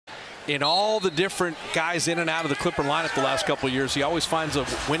in all the different guys in and out of the Clipper lineup the last couple of years, he always finds a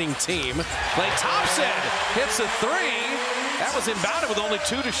winning team. Klay Thompson hits a three. That was inbounded with only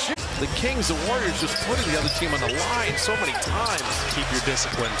 2 to shoot. The Kings, the Warriors just putting the other team on the line so many times. Keep your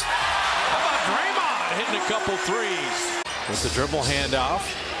discipline. How about Draymond hitting a couple threes? With the dribble handoff.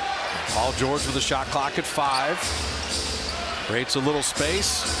 Paul George with the shot clock at 5. Creates a little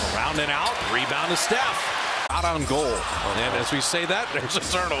space. Around and out. Rebound to Steph. Out on goal. And as we say that, there's a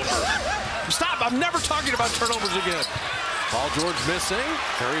turnover. Stop. I'm never talking about turnovers again. Paul George missing.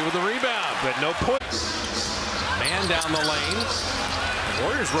 Curry with the rebound. But no points. Man down the lane. The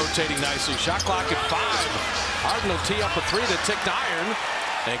Warriors rotating nicely. Shot clock at 5. Harden will tee up a 3 that ticked iron.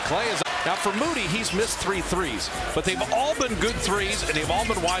 And Klay is... Now for Moody, he's missed 3 threes. But they've all been good threes, and they've all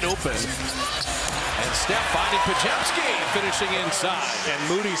been wide open. And Steph finding Pajemski, finishing inside. And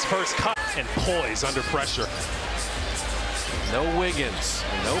Moody's first cut and poise under pressure. No Wiggins,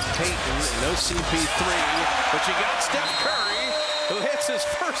 no Payton, no CP3. But you got Steph Curry, who hits his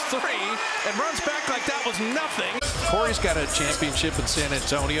first 3 and runs back like that was nothing. Corey's got a championship in San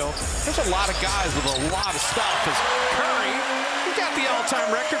Antonio. There's a lot of guys with a lot of stuff. As Curry, he got the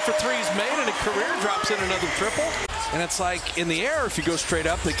all-time record for threes made in a career, drops in another triple. And it's like in the air, if you go straight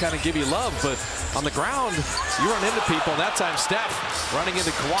up, they kind of give you love. But on the ground, you run into people. And that time, Steph running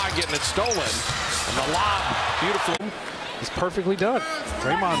into Kawhi, getting it stolen. And the lob, beautiful. It's perfectly done.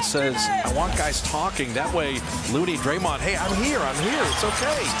 Draymond says, I want guys talking. That way, Looney, Draymond, hey, I'm here. It's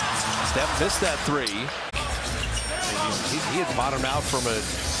okay. Steph missed that 3. He had bottomed out from a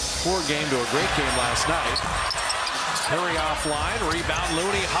poor game to a great game last night. Curry offline, rebound,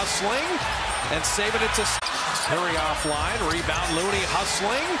 Looney hustling, and saving it to Curry offline, rebound, Looney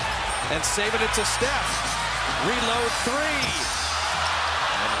hustling, and saving it to Steph. Reload 3.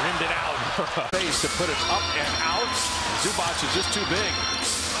 And rimmed it out. Face to put it up and out. Zubac is just too big.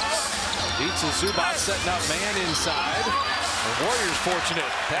 Beats Zubac setting up man inside. The Warriors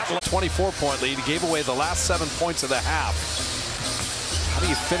fortunate. That 24-point lead. He gave away the last 7 points of the half. How do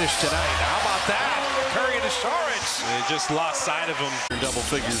you finish tonight? How about that? Curry to Saric. They just lost sight of him. Double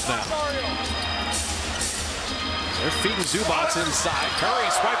figures now. They're feeding Zubac inside. Curry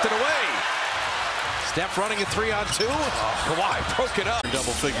swiped it away. Steph running a 3-on-2. Kawhi broke it up.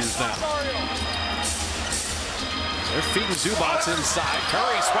 Double figures now. They're feeding Zubac inside.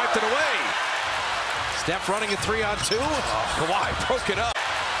 Curry swiped it away. Steph running a 3-on-2. Kawhi broke it up.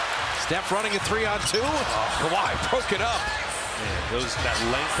 Steph running a 3-on-2. Kawhi broke it up. Man, that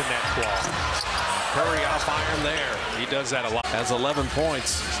length in that claw. Curry off iron there. He does that a lot. Has 11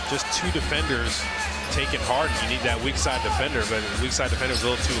 points. Just 2 defenders taking hard. You need that weak side defender, but the weak side defender is a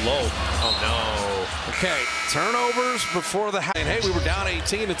little too low. Oh, no. Okay, turnovers before the half. And hey, we were down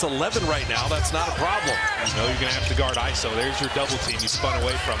 18. It's 11 right now. That's not a problem. You know you're going to have to guard ISO. There's your double team. You spun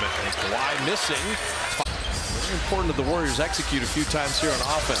away from it. And Kawhi missing. Very important that the Warriors execute a few times here on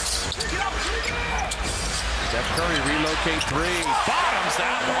offense. Steph Curry relocate 3. Bottoms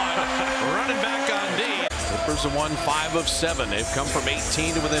that one. Running back on D. Clippers have won 5 of 7. They've come from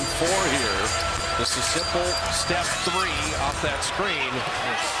 18 to within 4 here. Just a simple Steph 3 off that screen.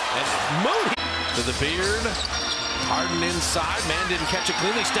 And Moody to the beard. Harden inside. Man didn't catch it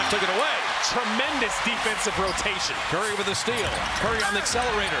cleanly. Steph took it away. Tremendous defensive rotation. Curry with a steal. Curry on the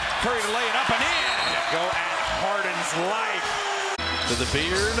accelerator. Curry to lay it up and in. Go at Harden's life. To the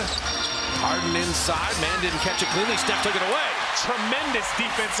beard. Harden inside. Man didn't catch it cleanly. Steph took it away. Tremendous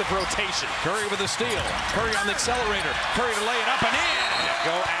defensive rotation. Curry with a steal. Curry on the accelerator. Curry to lay it up and in.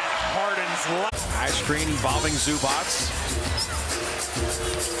 Go at Harden's life. High screen involving Zubac.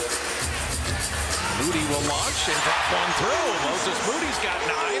 Moody will launch and drop one through. Moses Moody's got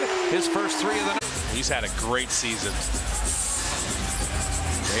 9. His first 3 of the night. He's had a great season.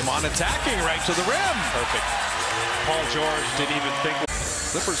 Draymond attacking right to the rim. Perfect. Paul George didn't even think.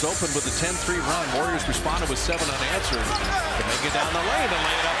 Clippers opened with a 10-3 run. Warriors responded with 7 unanswered. They make it down the lane and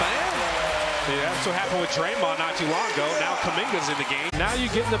lay it up and in. Yeah, that's what happened with Draymond not too long ago. Now Kuminga's in the game. Now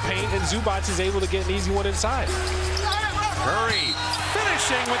you get in the paint, and Zubac is able to get an easy one inside. Curry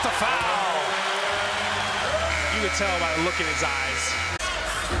finishing with the foul. You could tell by the look in his eyes.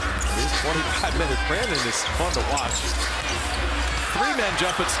 His 25-minute Brandon is fun to watch. 3-man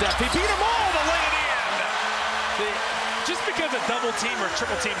jump at Steph. He beat them all to lay it in. Just because a double team or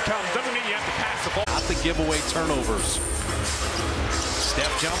triple team comes doesn't mean you have to pass the ball. Not the giveaway turnovers. Steph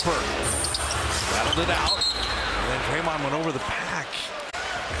jumper. Battled it out. And then Draymond went over the pack.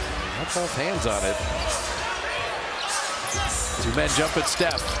 Had both hands on it. 2-man jump at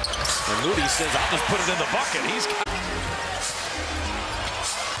Steph. And Moody says, I'll just put it in the bucket. He's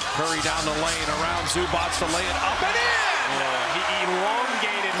Curry down the lane around Zubac to lay it up and in. He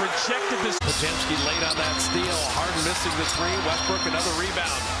elongated, rejected this. Potemski late on that steal. Harden missing the three. Westbrook another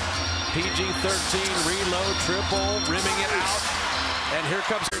rebound. PG-13 reload, triple, rimming it out. And here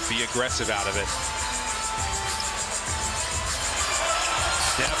comes. Be aggressive out of it.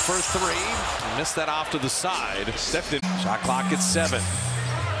 Steph for three. Missed that off to the side. Steph did. Shot clock at 7.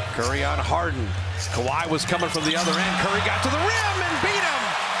 Curry on Harden. Kawhi was coming from the other end. Curry got to the rim and beat him.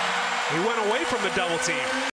 He went away from the double team.